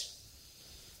it.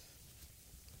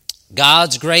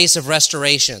 God's grace of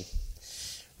restoration.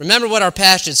 Remember what our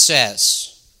passage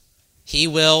says. He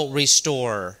will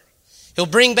restore. He'll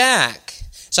bring back.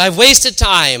 So I've wasted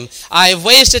time. I've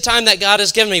wasted time that God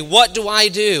has given me. What do I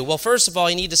do? Well, first of all,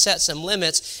 you need to set some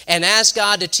limits and ask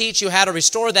God to teach you how to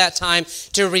restore that time,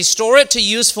 to restore it to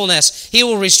usefulness. He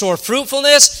will restore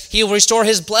fruitfulness. He will restore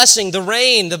His blessing, the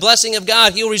rain, the blessing of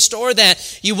God. He'll restore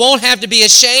that. You won't have to be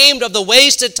ashamed of the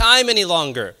wasted time any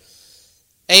longer.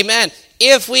 Amen.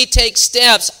 If we take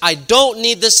steps, I don't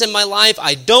need this in my life.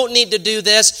 I don't need to do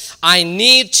this. I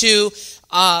need to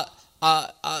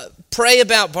pray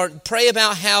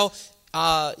about how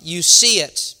you see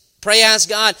it. Pray, ask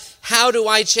God, how do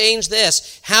I change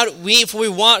this? If we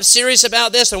want serious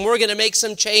about this, and we're going to make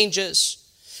some changes.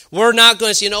 We're not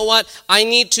going to say, you know what? I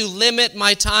need to limit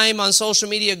my time on social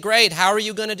media. Great. How are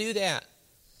you going to do that?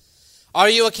 Are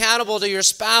you accountable to your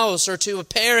spouse or to a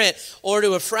parent or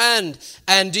to a friend?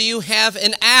 And do you have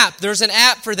an app? There's an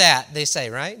app for that, they say,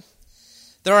 right?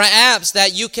 There are apps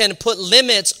that you can put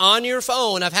limits on your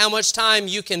phone of how much time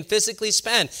you can physically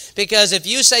spend. Because if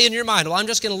you say in your mind, well, I'm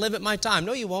just going to limit my time.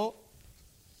 No, you won't.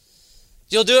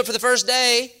 You'll do it for the first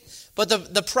day.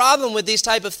 But the problem with these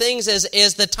type of things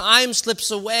is the time slips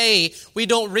away. We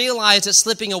don't realize it's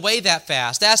slipping away that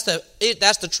fast. That's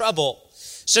the trouble.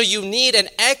 So you need an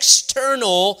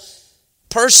external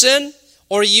person,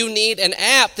 or you need an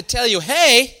app to tell you,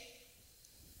 hey,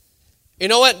 you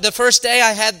know what? The first day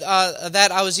I had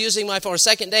that I was using my phone, or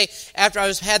second day after I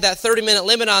had that 30-minute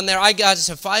limit on there, I got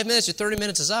to 5 minutes or 30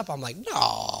 minutes is up. I'm like,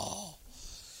 no.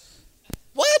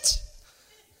 What?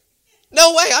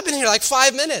 No way. I've been here like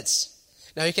 5 minutes.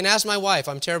 Now, you can ask my wife.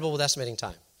 I'm terrible with estimating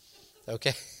time.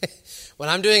 Okay? When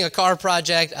I'm doing a car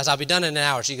project, as I'll be done in an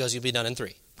hour, she goes, you'll be done in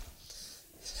 3.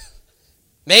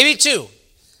 Maybe 2.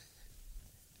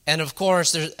 And of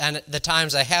course, the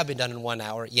times I have been done in 1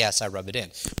 hour, yes, I rub it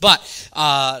in. But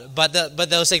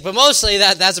those things. But mostly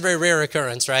that's a very rare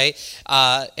occurrence, right?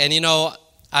 And hey,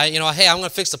 I'm going to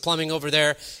fix the plumbing over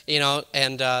there,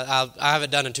 and I'll have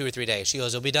it done in 2 or 3 days. She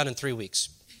goes, it'll be done in 3 weeks.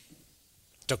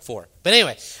 Took 4. But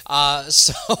anyway,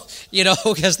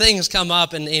 because things come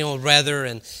up and, weather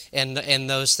and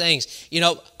those things.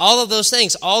 All of those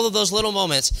things, all of those little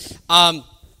moments.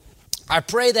 I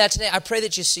pray that today, I pray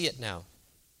that you see it now.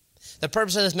 The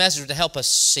purpose of this message is to help us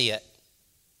see it.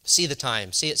 See the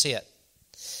time. See it.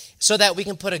 So that we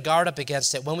can put a guard up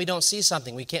against it. When we don't see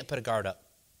something, we can't put a guard up.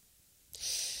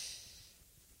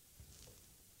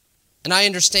 And I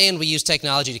understand we use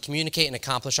technology to communicate and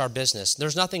accomplish our business.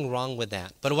 There's nothing wrong with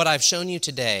that. But what I've shown you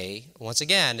today, once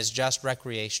again, is just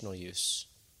recreational use.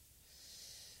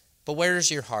 But where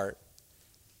is your heart?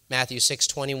 Matthew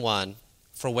 6:21,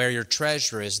 for where your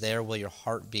treasure is, there will your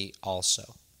heart be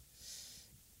also.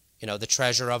 The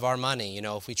treasure of our money.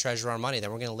 If we treasure our money,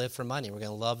 then we're going to live for money. We're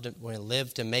going to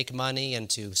live to make money and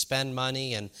to spend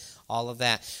money and all of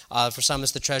that. For some,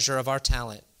 it's the treasure of our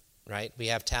talent. Right? We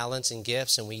have talents and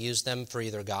gifts, and we use them for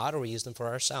either God or we use them for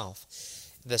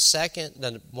ourselves.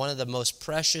 One of the most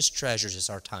precious treasures is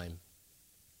our time.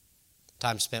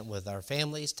 Time spent with our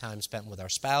families, time spent with our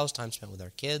spouse, time spent with our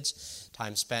kids,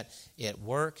 time spent at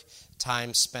work,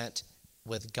 time spent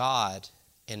with God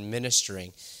in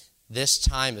ministering. This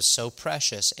time is so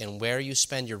precious, and where you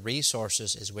spend your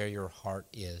resources is where your heart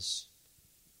is.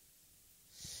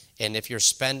 And if you're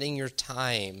spending your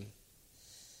time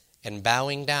and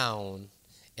bowing down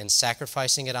and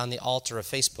sacrificing it on the altar of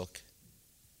Facebook,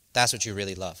 that's what you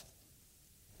really love.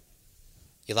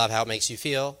 You love how it makes you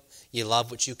feel. You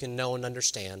love what you can know and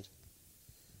understand.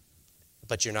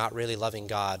 But you're not really loving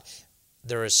God.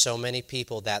 There are so many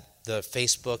people that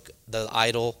the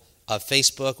idol of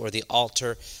Facebook or the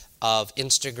altar of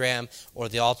Instagram or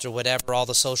the altar, whatever, all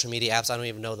the social media apps, I don't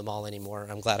even know them all anymore.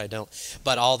 I'm glad I don't.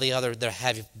 But all the other, they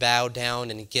have you bow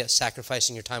down and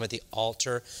sacrificing your time at the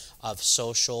altar of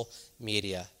social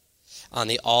media, on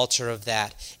the altar of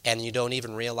that, and you don't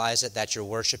even realize it, that you're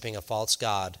worshiping a false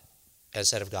god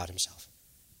instead of God himself.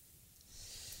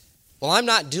 Well, I'm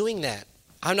not doing that.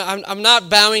 I'm not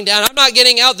bowing down. I'm not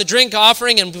getting out the drink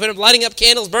offering and lighting up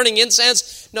candles, burning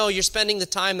incense. No, you're spending the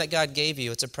time that God gave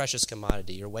you. It's a precious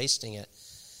commodity. You're wasting it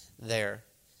there.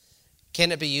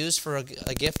 Can it be used for a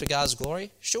gift of God's glory?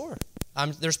 Sure.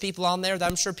 There's people on there that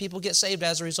I'm sure people get saved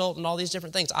as a result and all these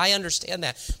different things. I understand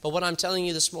that. But what I'm telling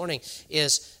you this morning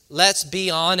is, let's be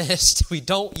honest. We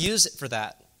don't use it for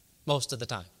that most of the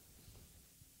time.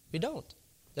 We don't.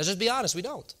 Let's just be honest. We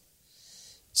don't.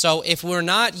 So if we're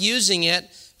not using it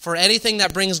for anything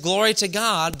that brings glory to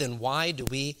God, then why do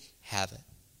we have it?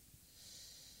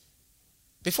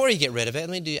 Before you get rid of it,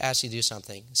 let me ask you to do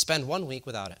something. Spend 1 week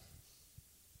without it.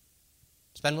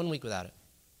 Spend 1 week without it.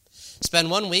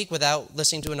 Spend 1 week without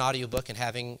listening to an audiobook and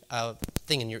having a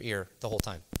thing in your ear the whole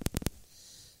time.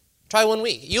 Try 1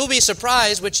 week. You'll be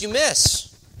surprised what you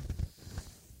miss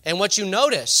and what you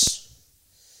notice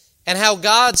and how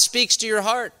God speaks to your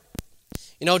heart.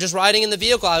 Just riding in the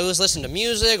vehicle, I always listen to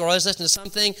music or I always listen to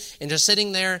something and just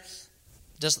sitting there,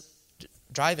 just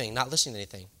driving, not listening to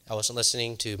anything. I wasn't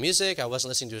listening to music. I wasn't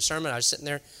listening to a sermon. I was sitting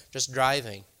there just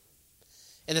driving.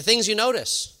 And the things you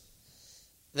notice,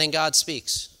 then God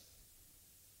speaks.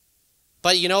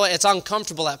 But you know what? It's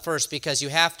uncomfortable at first because you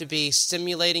have to be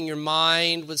stimulating your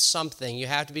mind with something. You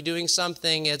have to be doing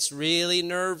something. It's really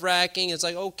nerve-wracking. It's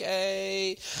like,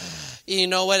 okay, you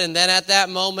know what? And then at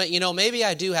that moment, maybe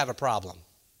I do have a problem.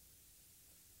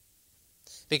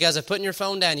 Because of putting your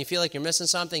phone down, you feel like you're missing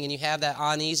something and you have that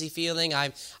uneasy feeling.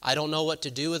 I don't know what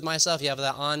to do with myself. You have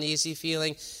that uneasy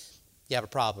feeling. You have a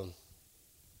problem.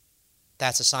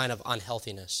 That's a sign of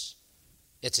unhealthiness.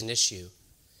 It's an issue.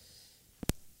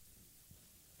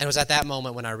 And it was at that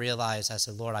moment when I realized, I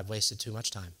said, Lord, I've wasted too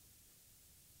much time.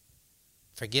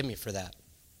 Forgive me for that.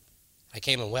 I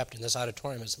came and wept in this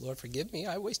auditorium and said, Lord, forgive me.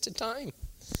 I wasted time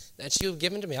that you have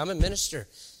given to me. I'm a minister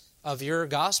of your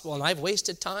gospel, and I've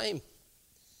wasted time.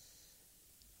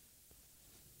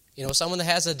 You know, someone that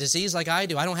has a disease like I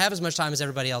do, I don't have as much time as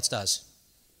everybody else does.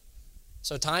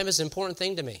 So time is an important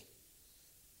thing to me.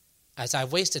 As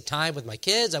I've wasted time with my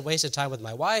kids, I've wasted time with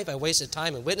my wife, I wasted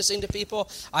time in witnessing to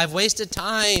people. I've wasted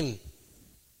time.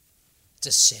 It's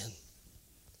a sin.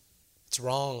 It's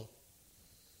wrong.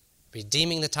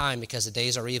 Redeeming the time because the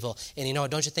days are evil. And you know,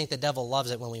 don't you think the devil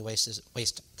loves it when we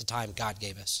waste the time God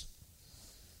gave us?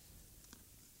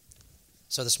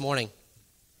 So this morning,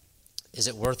 is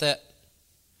it worth it?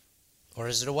 Or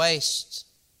is it a waste?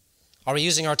 Are we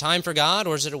using our time for God,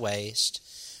 or is it a waste?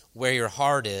 Where your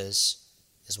heart is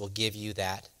will give you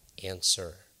that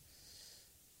answer.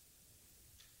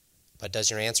 But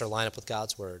does your answer line up with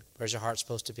God's word? Where's your heart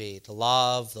supposed to be? To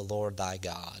love the Lord thy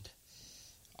God.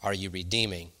 Are you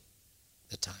redeeming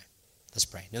the time? Let's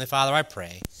pray. Heavenly Father, I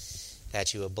pray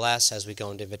that you will bless as we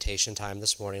go into invitation time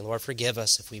this morning. Lord, forgive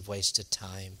us if we've wasted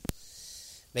time.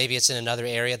 Maybe it's in another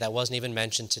area that wasn't even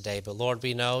mentioned today, but Lord,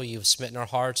 we know you've smitten our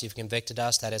hearts, you've convicted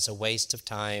us that it's a waste of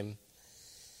time.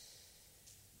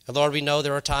 And Lord, we know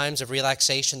there are times of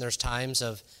relaxation, there's times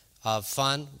of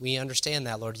fun. We understand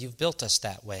that, Lord. You've built us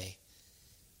that way.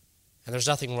 And there's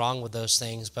nothing wrong with those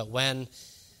things, but when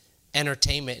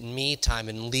entertainment and me time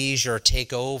and leisure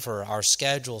take over our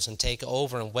schedules and take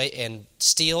over and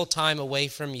steal time away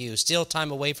from you, steal time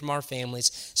away from our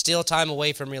families, steal time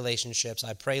away from relationships,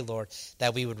 I pray, Lord,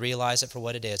 that we would realize it for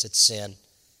what it is. It's sin.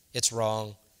 It's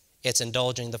wrong. It's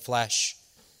indulging the flesh.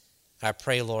 I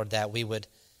pray, Lord, that we would,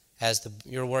 as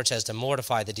your word says, to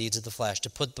mortify the deeds of the flesh, to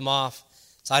put them off.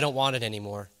 So I don't want it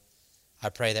anymore. I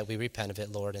pray that we repent of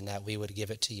it, Lord, and that we would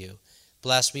give it to you.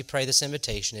 Bless, we pray this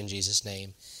invitation in Jesus'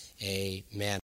 name. Amen.